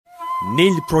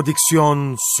Nil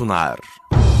Prodüksiyon sunar.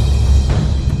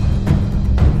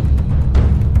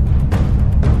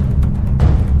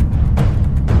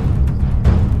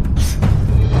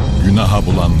 Günaha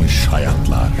bulanmış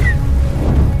hayatlar,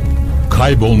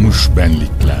 kaybolmuş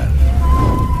benlikler,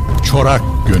 çorak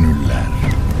gönüller,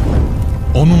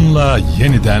 onunla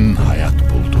yeniden hayat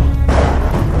buldu.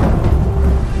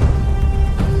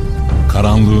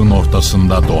 Karanlığın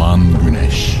ortasında doğan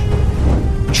güneş,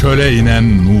 çöle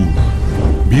inen nur,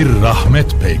 bir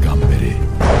rahmet peygamberi.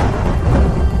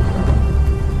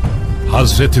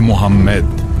 Hazreti Muhammed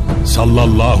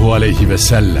sallallahu aleyhi ve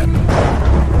sellem,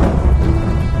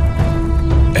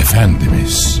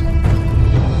 Efendimiz.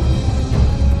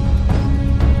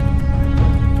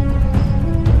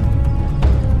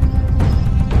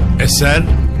 Eser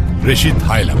Reşit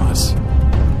Haylamaz.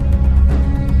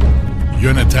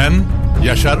 Yöneten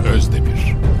Yaşar Özdemir.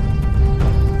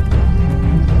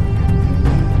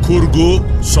 Kurgu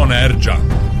Soner Can.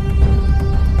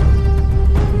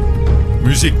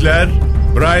 Müzikler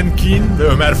Brian Keane ve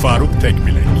Ömer Faruk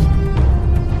Tekbilek.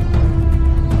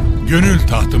 Gönül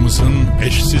tahtımızın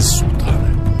eşsiz sultanı,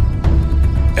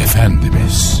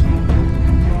 Efendimiz.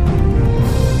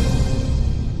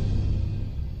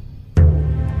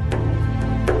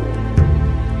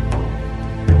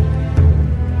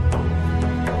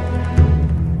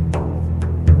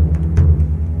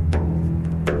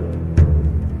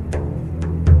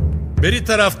 Beri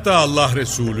tarafta Allah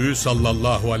Resulü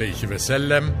sallallahu aleyhi ve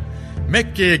sellem,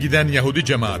 Mekke'ye giden Yahudi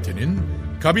cemaatinin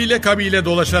kabile kabile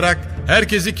dolaşarak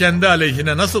herkesi kendi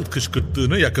aleyhine nasıl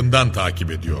kışkırttığını yakından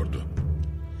takip ediyordu.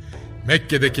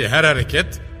 Mekke'deki her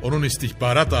hareket onun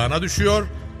istihbarat ağına düşüyor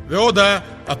ve o da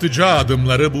atacağı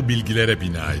adımları bu bilgilere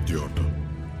bina ediyordu.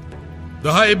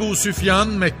 Daha Ebu Süfyan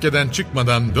Mekke'den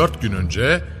çıkmadan 4 gün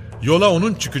önce yola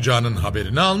onun çıkacağının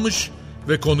haberini almış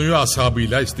ve konuyu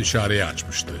ashabıyla istişareye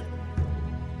açmıştı.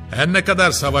 Her ne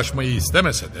kadar savaşmayı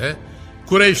istemese de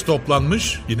Kureyş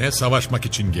toplanmış yine savaşmak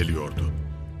için geliyordu.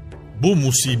 Bu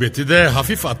musibeti de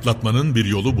hafif atlatmanın bir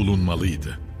yolu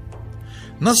bulunmalıydı.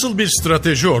 Nasıl bir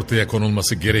strateji ortaya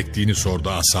konulması gerektiğini sordu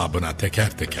ashabına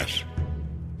teker teker.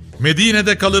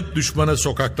 Medine'de kalıp düşmanı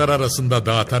sokaklar arasında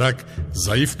dağıtarak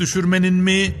zayıf düşürmenin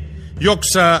mi,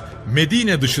 yoksa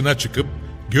Medine dışına çıkıp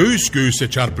göğüs göğüse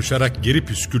çarpışarak geri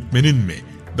püskürtmenin mi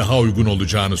daha uygun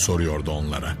olacağını soruyordu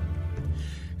onlara.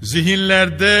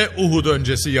 Zihinlerde Uhud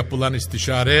öncesi yapılan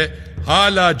istişare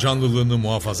hala canlılığını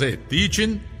muhafaza ettiği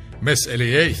için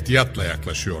meseleye ihtiyatla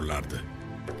yaklaşıyorlardı.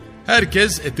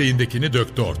 Herkes eteğindekini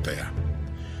döktü ortaya.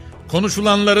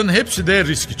 Konuşulanların hepsi de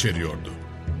risk içeriyordu.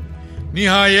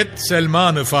 Nihayet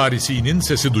Selman-ı Farisi'nin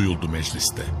sesi duyuldu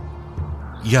mecliste.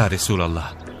 "Ya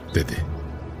Resulallah," dedi.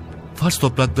 "Fars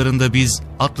topraklarında biz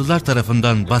atlılar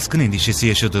tarafından baskın endişesi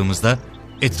yaşadığımızda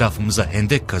etrafımıza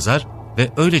hendek kazar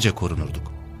ve öylece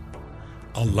korunurduk."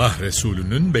 Allah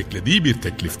Resulü'nün beklediği bir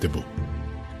teklifti bu.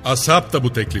 Ashab da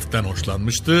bu tekliften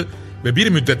hoşlanmıştı ve bir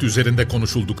müddet üzerinde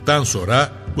konuşulduktan sonra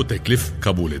bu teklif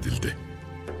kabul edildi.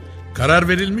 Karar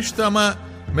verilmişti ama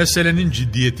meselenin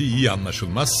ciddiyeti iyi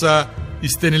anlaşılmazsa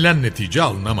istenilen netice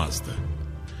alınamazdı.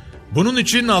 Bunun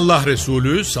için Allah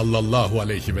Resulü sallallahu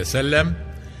aleyhi ve sellem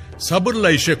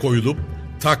sabırla işe koyulup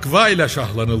takva ile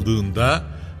şahlanıldığında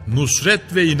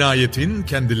nusret ve inayetin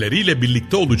kendileriyle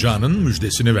birlikte olacağının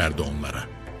müjdesini verdi onlara.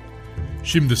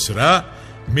 Şimdi sıra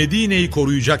Medine'yi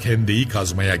koruyacak hendeyi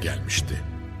kazmaya gelmişti.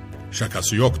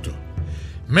 Şakası yoktu.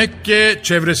 Mekke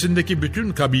çevresindeki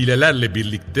bütün kabilelerle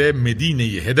birlikte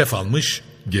Medine'yi hedef almış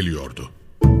geliyordu.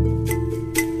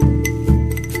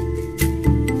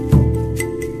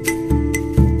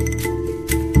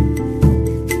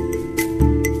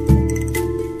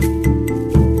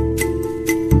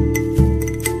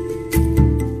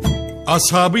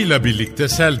 Ashabıyla birlikte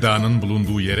Sel Dağı'nın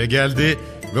bulunduğu yere geldi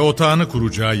ve otağını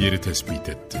kuracağı yeri tespit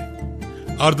etti.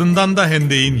 Ardından da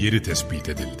hendeğin yeri tespit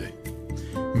edildi.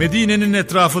 Medine'nin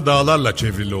etrafı dağlarla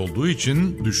çevrili olduğu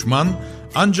için düşman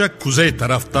ancak kuzey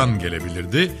taraftan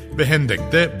gelebilirdi ve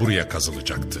hendek de buraya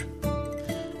kazılacaktı.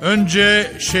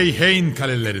 Önce Şeyheyn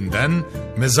kalelerinden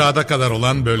mezada kadar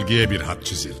olan bölgeye bir hat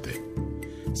çizildi.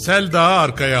 Sel Dağı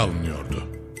arkaya alınıyordu.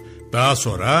 Daha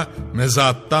sonra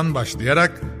mezattan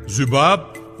başlayarak Zübab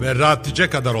ve Ratice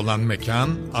kadar olan mekan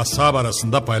ashab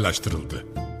arasında paylaştırıldı.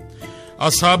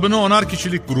 Ashabını 10'ar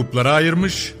kişilik gruplara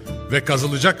ayırmış ve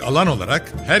kazılacak alan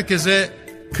olarak herkese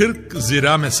 40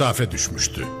 zira mesafe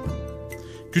düşmüştü.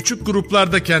 Küçük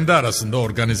gruplarda kendi arasında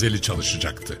organizeli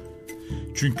çalışacaktı.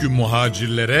 Çünkü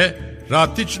muhacirlere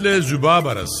Ratiç ile Zübab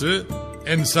arası,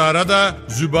 Ensar'a da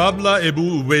Zübab'la Ebu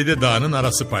Ubeyde Dağı'nın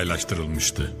arası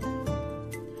paylaştırılmıştı.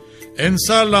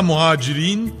 Ensarla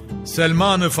muhacirin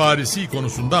Selman-ı Farisi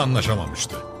konusunda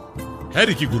anlaşamamıştı. Her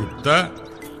iki grupta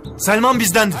Selman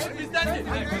bizdendir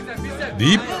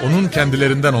deyip onun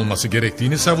kendilerinden olması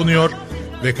gerektiğini savunuyor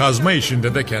ve kazma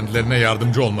işinde de kendilerine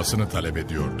yardımcı olmasını talep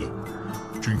ediyordu.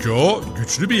 Çünkü o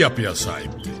güçlü bir yapıya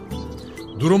sahipti.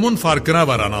 Durumun farkına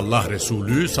varan Allah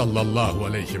Resulü sallallahu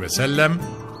aleyhi ve sellem,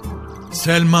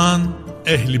 Selman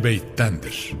Ehli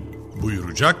Beyt'tendir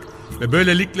buyuracak ve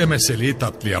böylelikle meseleyi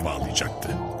tatlıya bağlayacaktı.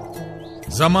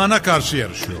 Zamana karşı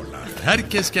yarışıyorlar.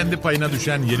 Herkes kendi payına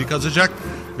düşen yeri kazacak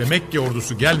ve Mekke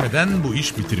ordusu gelmeden bu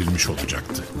iş bitirilmiş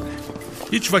olacaktı.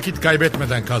 Hiç vakit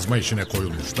kaybetmeden kazma işine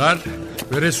koyulmuşlar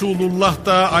ve Resulullah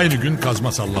da aynı gün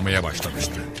kazma sallamaya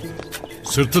başlamıştı.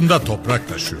 Sırtında toprak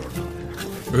taşıyordu.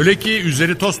 Öyle ki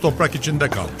üzeri toz toprak içinde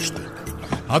kalmıştı.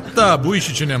 Hatta bu iş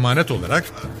için emanet olarak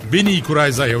Beni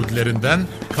Kurayza Yahudilerinden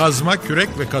kazma,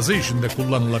 kürek ve kazı işinde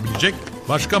kullanılabilecek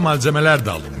başka malzemeler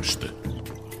de alınmıştı.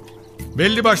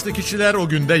 Belli başlı kişiler o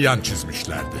günde yan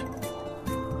çizmişlerdi.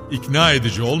 İkna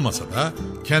edici olmasa da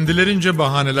kendilerince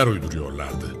bahaneler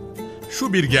uyduruyorlardı.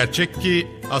 Şu bir gerçek ki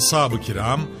ashab-ı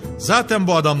kiram zaten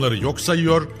bu adamları yok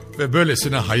sayıyor ve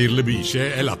böylesine hayırlı bir işe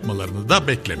el atmalarını da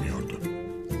beklemiyordu.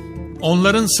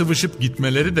 Onların sıvışıp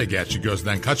gitmeleri de gerçi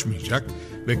gözden kaçmayacak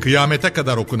ve kıyamete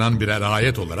kadar okunan birer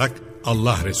ayet olarak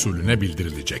Allah Resulüne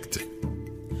bildirilecekti.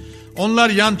 Onlar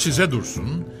yan çize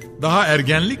dursun, daha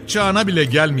ergenlik çağına bile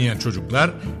gelmeyen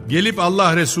çocuklar gelip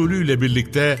Allah Resulü ile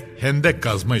birlikte hendek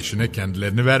kazma işine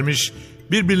kendilerini vermiş,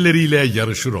 birbirleriyle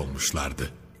yarışır olmuşlardı.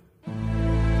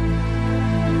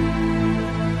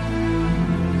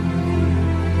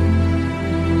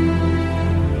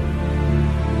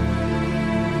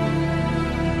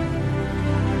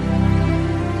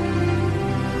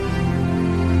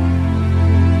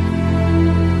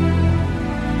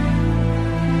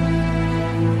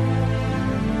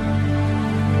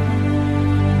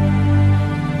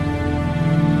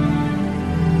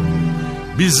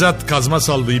 Bizzat kazma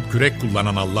sallayıp kürek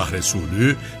kullanan Allah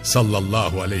Resulü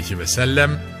sallallahu aleyhi ve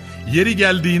sellem yeri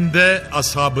geldiğinde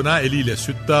ashabına eliyle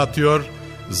süt dağıtıyor,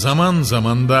 zaman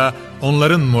zaman da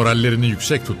onların morallerini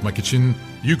yüksek tutmak için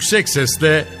yüksek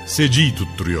sesle seci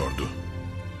tutturuyordu.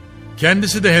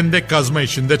 Kendisi de hendek kazma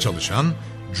işinde çalışan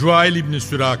Cuail İbni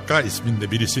Süraka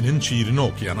isminde birisinin şiirini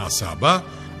okuyan ashaba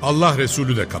Allah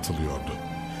Resulü de katılıyordu.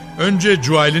 Önce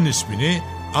Cuail'in ismini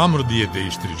Amr diye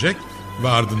değiştirecek ve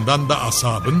ardından da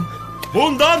ashabın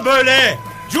bundan böyle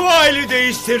Cuail'i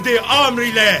değiştirdi Amr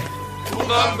ile.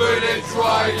 Bundan böyle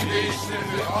Cuail'i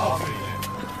değiştirdi Amr ile.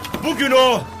 Bugün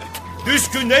o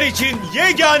düşkünler için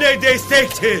yegane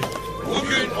destektir.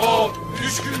 Bugün o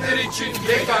düşkünler için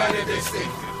yegane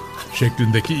destektir.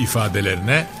 Şeklindeki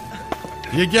ifadelerine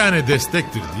yegane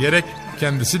destektir diyerek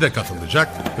kendisi de katılacak,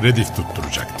 redif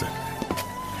tutturacaktı.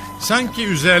 Sanki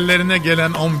üzerlerine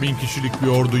gelen 10.000 kişilik bir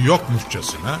ordu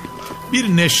yokmuşçasına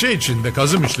bir neşe içinde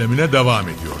kazım işlemine devam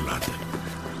ediyorlardı.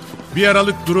 Bir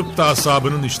aralık durup da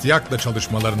ashabının iştiyakla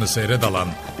çalışmalarını seyredalan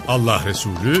Allah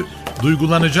Resulü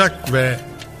duygulanacak ve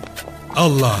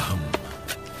Allah'ım,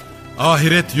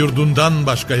 ahiret yurdundan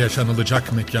başka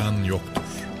yaşanılacak mekan yoktur.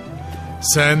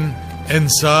 Sen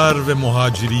ensar ve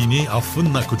muhacirini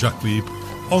affınla kucaklayıp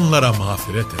onlara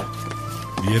mağfiret et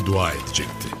diye dua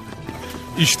edecekti.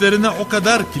 İşlerine o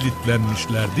kadar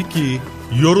kilitlenmişlerdi ki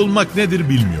yorulmak nedir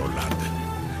bilmiyorlardı.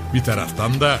 Bir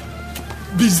taraftan da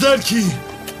bizler ki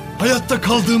hayatta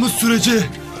kaldığımız sürece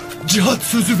cihat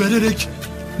sözü vererek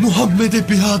Muhammed'e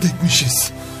biat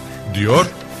etmişiz diyor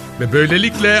ve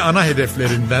böylelikle ana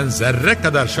hedeflerinden zerre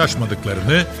kadar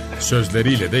şaşmadıklarını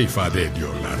sözleriyle de ifade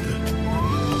ediyorlardı.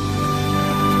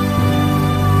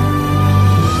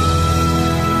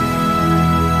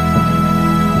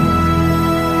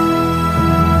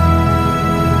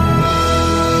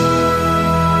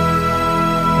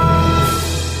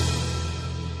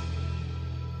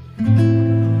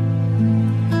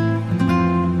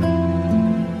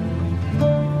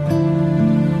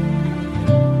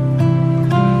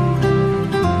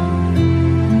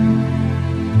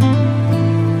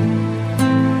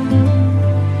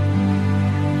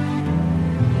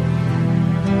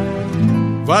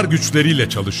 Var güçleriyle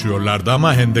çalışıyorlardı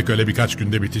ama hendek öyle birkaç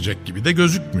günde bitecek gibi de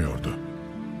gözükmüyordu.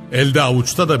 Elde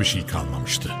avuçta da bir şey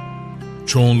kalmamıştı.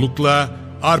 Çoğunlukla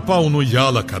arpa unu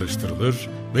yağla karıştırılır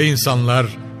ve insanlar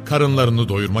karınlarını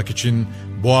doyurmak için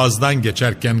boğazdan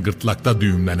geçerken gırtlakta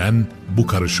düğümlenen bu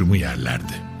karışımı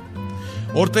yerlerdi.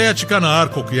 Ortaya çıkan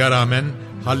ağır kokuya rağmen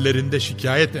hallerinde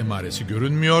şikayet emaresi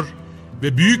görünmüyor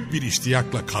ve büyük bir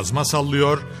iştiyakla kazma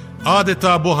sallıyor,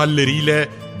 adeta bu halleriyle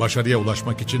başarıya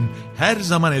ulaşmak için her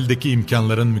zaman eldeki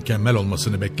imkanların mükemmel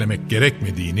olmasını beklemek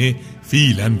gerekmediğini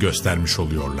fiilen göstermiş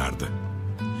oluyorlardı.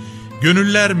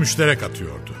 Gönüller müşterek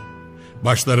atıyordu.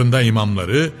 Başlarında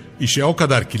imamları işe o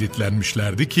kadar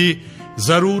kilitlenmişlerdi ki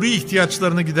zaruri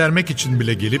ihtiyaçlarını gidermek için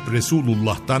bile gelip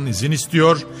Resulullah'tan izin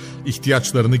istiyor,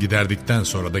 ihtiyaçlarını giderdikten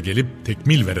sonra da gelip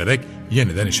tekmil vererek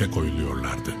yeniden işe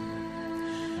koyuluyorlardı.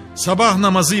 Sabah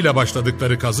namazıyla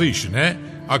başladıkları kazı işine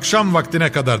akşam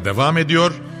vaktine kadar devam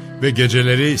ediyor ve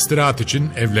geceleri istirahat için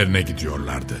evlerine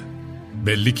gidiyorlardı.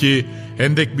 Belli ki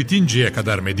hendek bitinceye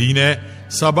kadar Medine,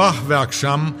 sabah ve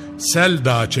akşam Sel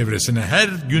Dağı çevresine her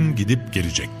gün gidip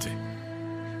gelecekti.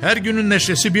 Her günün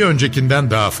neşesi bir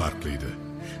öncekinden daha farklıydı.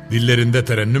 Dillerinde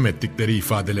terennüm ettikleri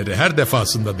ifadeleri her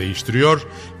defasında değiştiriyor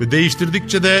ve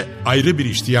değiştirdikçe de ayrı bir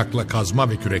iştiyakla kazma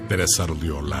ve küreklere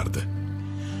sarılıyorlardı.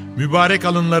 Mübarek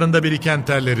alınlarında biriken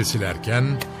terleri silerken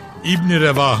İbn-i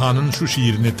Revaha'nın şu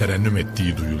şiirini terennüm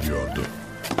ettiği duyuluyordu.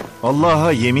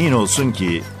 Allah'a yemin olsun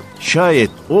ki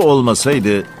şayet o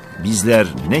olmasaydı bizler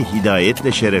ne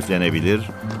hidayetle şereflenebilir,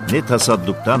 ne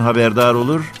tasadduktan haberdar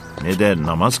olur, ne de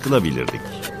namaz kılabilirdik.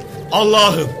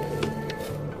 Allah'ım,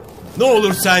 ne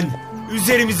olur sen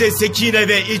üzerimize sekine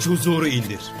ve iç huzuru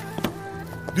indir.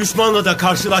 Düşmanla da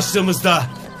karşılaştığımızda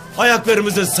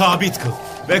ayaklarımızı sabit kıl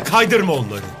ve kaydırma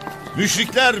onları.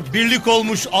 Müşrikler birlik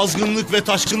olmuş azgınlık ve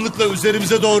taşkınlıkla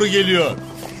üzerimize doğru geliyor.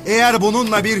 Eğer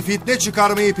bununla bir fitne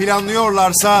çıkarmayı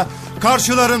planlıyorlarsa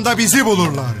karşılarında bizi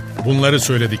bulurlar. Bunları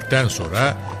söyledikten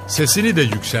sonra sesini de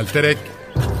yükselterek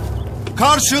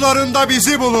karşılarında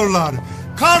bizi bulurlar.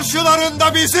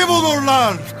 Karşılarında bizi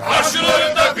bulurlar.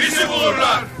 Karşılarında bizi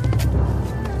bulurlar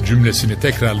cümlesini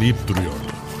tekrarlayıp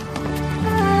duruyordu.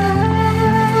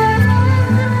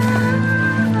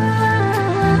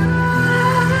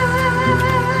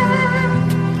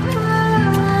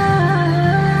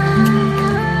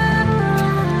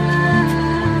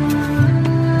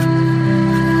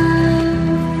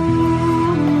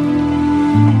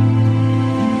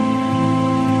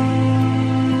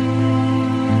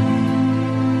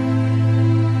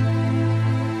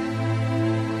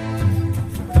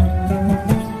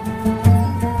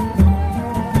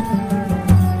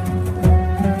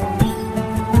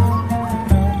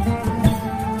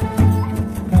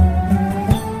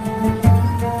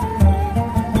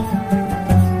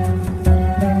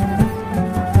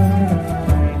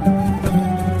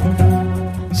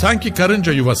 Sanki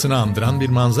karınca yuvasını andıran bir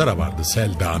manzara vardı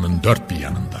Sel Dağı'nın dört bir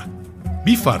yanında.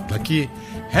 Bir farkla ki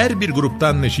her bir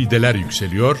gruptan neşideler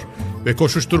yükseliyor ve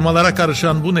koşuşturmalara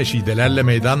karışan bu neşidelerle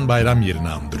meydan bayram yerini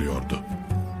andırıyordu.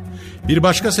 Bir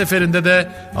başka seferinde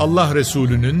de Allah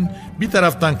Resulü'nün bir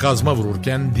taraftan kazma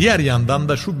vururken diğer yandan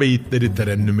da şu beyitleri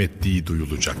terennüm ettiği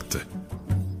duyulacaktı.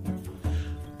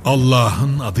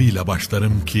 Allah'ın adıyla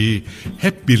başlarım ki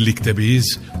hep birlikte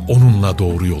biz onunla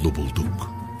doğru yolu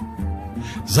bulduk.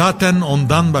 Zaten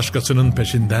ondan başkasının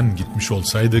peşinden gitmiş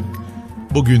olsaydık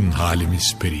bugün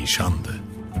halimiz perişandı.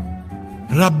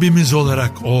 Rabbimiz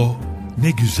olarak o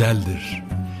ne güzeldir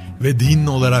ve din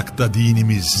olarak da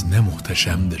dinimiz ne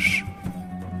muhteşemdir.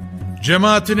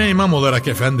 Cemaatine imam olarak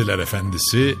Efendiler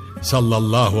Efendisi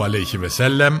sallallahu aleyhi ve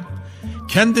sellem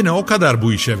kendini o kadar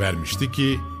bu işe vermişti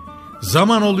ki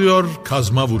zaman oluyor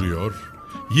kazma vuruyor,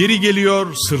 yeri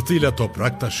geliyor sırtıyla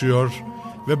toprak taşıyor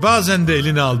ve bazen de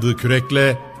eline aldığı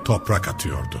kürekle toprak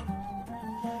atıyordu.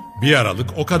 Bir aralık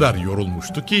o kadar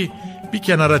yorulmuştu ki bir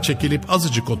kenara çekilip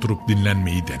azıcık oturup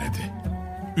dinlenmeyi denedi.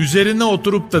 Üzerine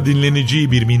oturup da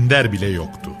dinleneceği bir minder bile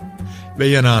yoktu ve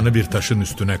yanağını bir taşın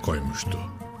üstüne koymuştu.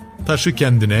 Taşı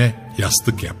kendine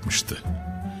yastık yapmıştı.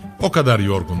 O kadar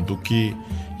yorgundu ki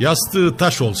yastığı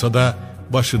taş olsa da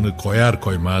başını koyar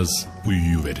koymaz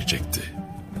uyuyuverecekti.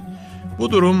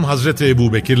 Bu durum Hazreti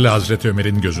Ebubekir'le Hazreti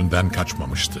Ömer'in gözünden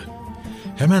kaçmamıştı.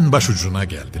 Hemen başucuna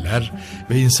geldiler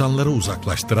ve insanları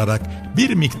uzaklaştırarak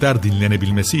bir miktar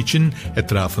dinlenebilmesi için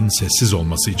etrafın sessiz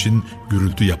olması için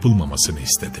gürültü yapılmamasını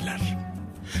istediler.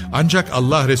 Ancak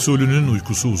Allah Resulü'nün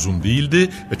uykusu uzun değildi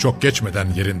ve çok geçmeden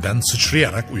yerinden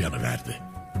sıçrayarak uyanıverdi.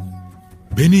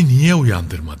 "Beni niye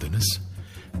uyandırmadınız?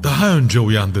 Daha önce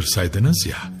uyandırsaydınız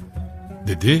ya,"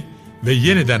 dedi ve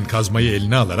yeniden kazmayı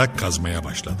eline alarak kazmaya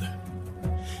başladı.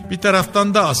 Bir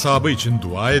taraftan da ashabı için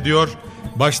dua ediyor,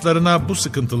 başlarına bu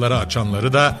sıkıntıları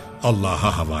açanları da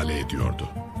Allah'a havale ediyordu.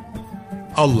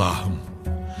 "Allah'ım,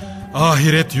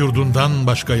 ahiret yurdundan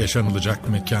başka yaşanılacak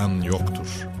mekan yoktur.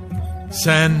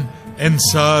 Sen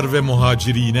ensar ve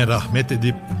muhacirine rahmet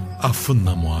edip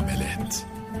affınla muamele et.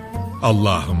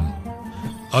 Allah'ım,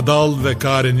 Adal ve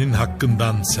Kare'nin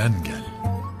hakkından sen gel.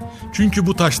 Çünkü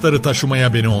bu taşları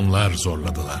taşımaya beni onlar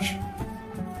zorladılar."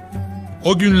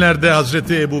 O günlerde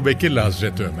Hazreti Ebubekir ile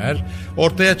Hazreti Ömer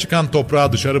ortaya çıkan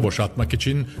toprağı dışarı boşaltmak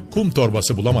için kum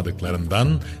torbası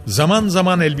bulamadıklarından zaman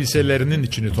zaman elbiselerinin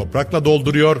içini toprakla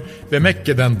dolduruyor ve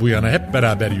Mekke'den bu yana hep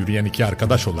beraber yürüyen iki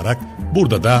arkadaş olarak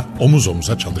burada da omuz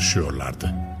omuza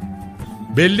çalışıyorlardı.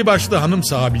 Belli başlı hanım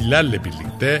sahabilerle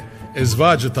birlikte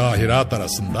Ezvacı Tahirat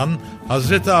arasından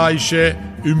Hazreti Ayşe,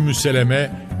 Ümmü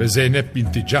Seleme ve Zeynep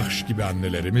binti Cahş gibi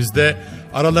annelerimiz de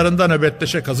aralarında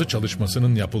nöbetleşe kazı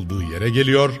çalışmasının yapıldığı yere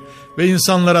geliyor ve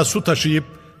insanlara su taşıyıp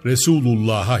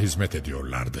Resulullah'a hizmet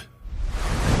ediyorlardı.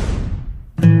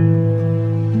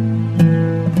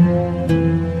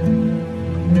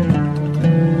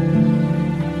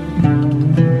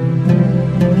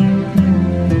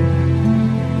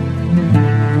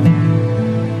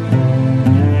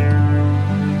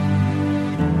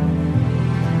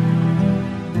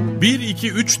 Bir,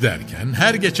 iki, üç derken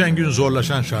her geçen gün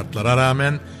zorlaşan şartlara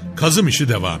rağmen kazım işi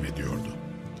devam ediyordu.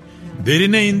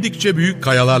 Derine indikçe büyük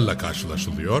kayalarla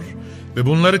karşılaşılıyor ve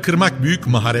bunları kırmak büyük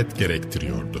maharet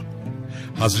gerektiriyordu.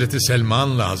 Hazreti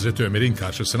Selman'la Hazreti Ömer'in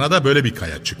karşısına da böyle bir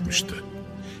kaya çıkmıştı.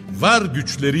 Var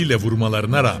güçleriyle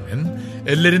vurmalarına rağmen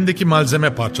ellerindeki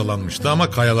malzeme parçalanmıştı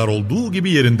ama kayalar olduğu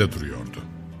gibi yerinde duruyordu.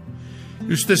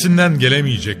 Üstesinden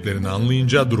gelemeyeceklerini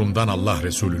anlayınca durumdan Allah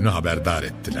Resulü'nü haberdar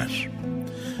ettiler.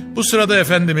 Bu sırada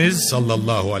Efendimiz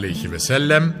sallallahu aleyhi ve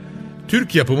sellem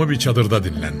Türk yapımı bir çadırda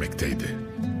dinlenmekteydi.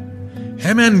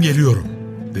 "Hemen geliyorum,"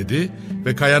 dedi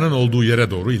ve kayanın olduğu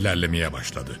yere doğru ilerlemeye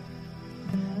başladı.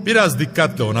 Biraz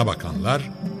dikkatle ona bakanlar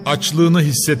açlığını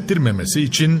hissettirmemesi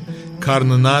için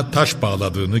karnına taş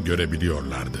bağladığını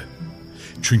görebiliyorlardı.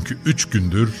 Çünkü 3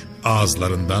 gündür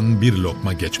ağızlarından bir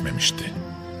lokma geçmemişti.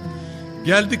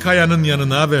 Geldi kayanın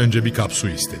yanına ve önce bir kap su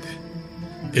istedi.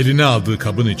 Eline aldığı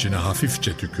kabın içine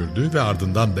hafifçe tükürdü ve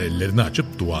ardından da ellerini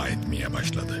açıp dua etmeye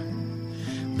başladı.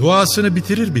 Duasını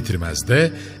bitirir bitirmez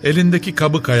de elindeki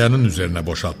kabı kayanın üzerine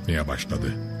boşaltmaya başladı.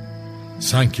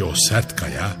 Sanki o sert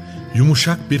kaya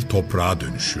yumuşak bir toprağa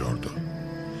dönüşüyordu.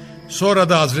 Sonra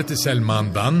da Hazreti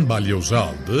Selman'dan balyozu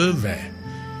aldı ve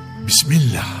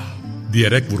 "Bismillah"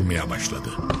 diyerek vurmaya başladı.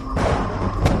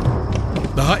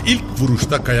 Daha ilk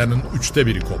vuruşta kayanın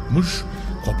 1/3 kopmuş,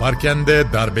 koparken de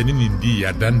darbenin indiği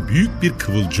yerden büyük bir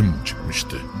kıvılcım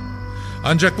çıkmıştı.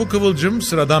 Ancak bu kıvılcım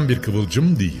sıradan bir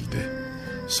kıvılcım değildi.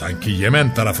 Sanki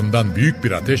Yemen tarafından büyük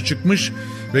bir ateş çıkmış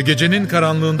ve gecenin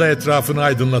karanlığında etrafını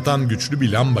aydınlatan güçlü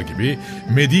bir lamba gibi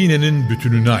Medine'nin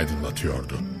bütününü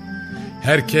aydınlatıyordu.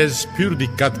 Herkes pür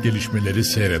dikkat gelişmeleri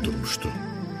seyre durmuştu.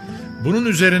 Bunun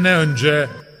üzerine önce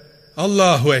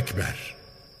 "Allahu Ekber"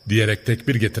 diyerek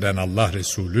tekbir getiren Allah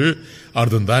Resulü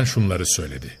ardından şunları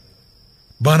söyledi: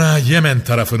 "Bana Yemen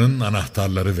tarafının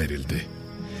anahtarları verildi.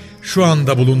 Şu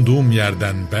anda bulunduğum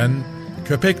yerden ben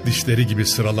köpek dişleri gibi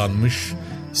sıralanmış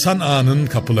San'a'nın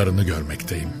kapılarını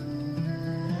görmekteyim."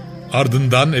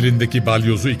 Ardından elindeki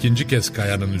balyozu 2. kez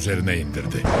kayanın üzerine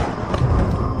indirdi.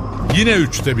 Yine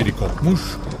 1/3 kopmuş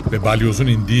ve balyozun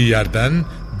indiği yerden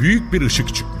büyük bir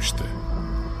ışık çıkmıştı.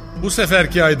 Bu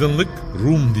seferki aydınlık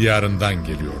Rum diyarından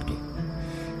geliyordu.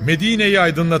 Medine'yi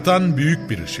aydınlatan büyük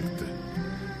bir ışıktı.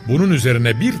 Bunun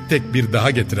üzerine bir tekbir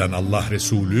daha getiren Allah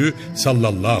Resulü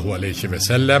sallallahu aleyhi ve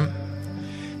sellem,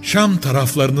 "Şam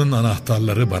taraflarının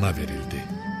anahtarları bana verildi.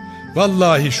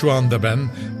 Vallahi şu anda ben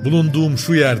bulunduğum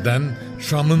şu yerden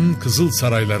Şam'ın kızıl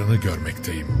saraylarını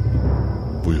görmekteyim,"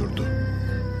 buyurdu.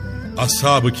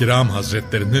 Ashab-ı kiram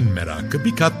hazretlerinin merakı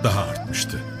bir kat daha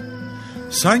artmıştı.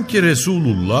 Sanki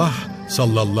Resulullah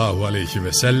sallallahu aleyhi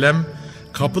ve sellem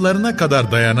kapılarına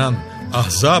kadar dayanan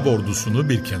Ahzab ordusunu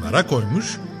bir kenara koymuş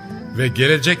ve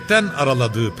gelecekten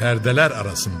araladığı perdeler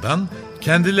arasından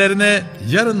kendilerine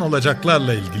yarın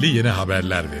olacaklarla ilgili yeni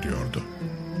haberler veriyordu.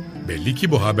 Belli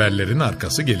ki bu haberlerin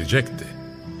arkası gelecekti.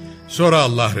 Sonra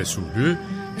Allah Resulü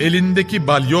elindeki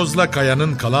balyozla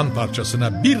kayanın kalan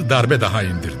parçasına bir darbe daha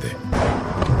indirdi.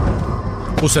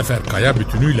 Bu sefer kaya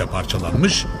bütünüyle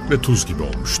parçalanmış ve tuz gibi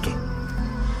olmuştu.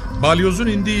 Balyozun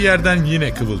indiği yerden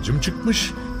yine kıvılcım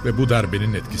çıkmış ve bu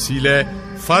darbenin etkisiyle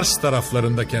Fars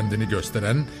taraflarında kendini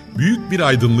gösteren büyük bir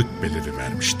aydınlık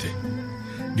belirivermişti.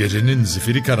 Gecenin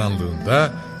zifiri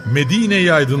karanlığında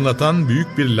Medine'yi aydınlatan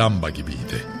büyük bir lamba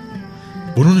gibiydi.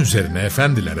 Bunun üzerine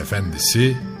efendiler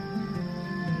efendisi,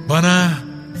 "Bana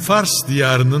Fars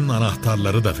diyarının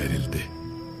anahtarları da verildi,"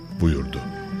 buyurdu.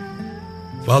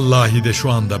 Vallahi de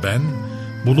şu anda ben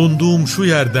bulunduğum şu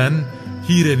yerden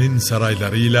Hire'nin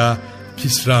saraylarıyla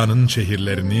Kisra'nın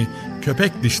şehirlerini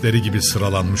köpek dişleri gibi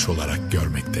sıralanmış olarak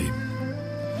görmekteyim.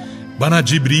 Bana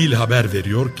Cibril haber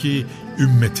veriyor ki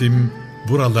ümmetim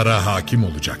buralara hakim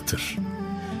olacaktır.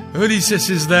 Öyleyse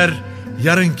sizler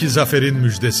yarınki zaferin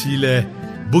müjdesiyle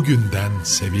bugünden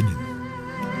sevinin.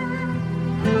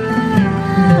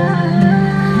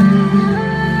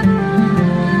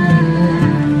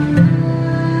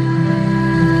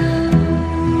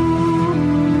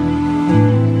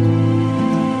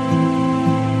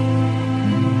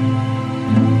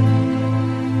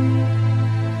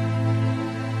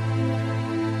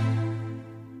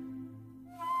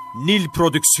 Nil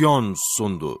Prodüksiyon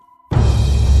sundu.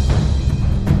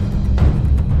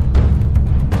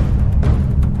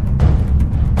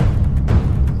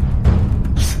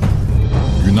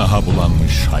 Günaha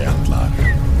bulanmış hayatlar,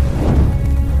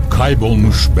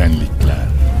 kaybolmuş benlikler,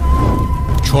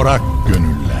 çorak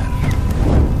gönüller,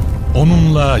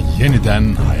 onunla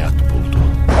yeniden hayat buldu.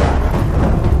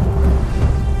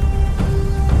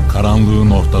 Karanlığın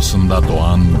ortasında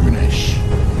doğan güneş,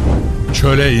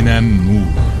 çöle inen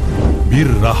nur,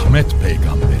 bir rahmet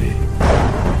peygamberi.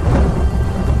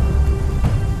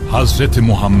 Hazreti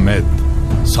Muhammed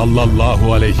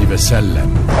sallallahu aleyhi ve sellem,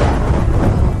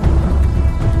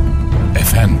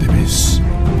 Efendimiz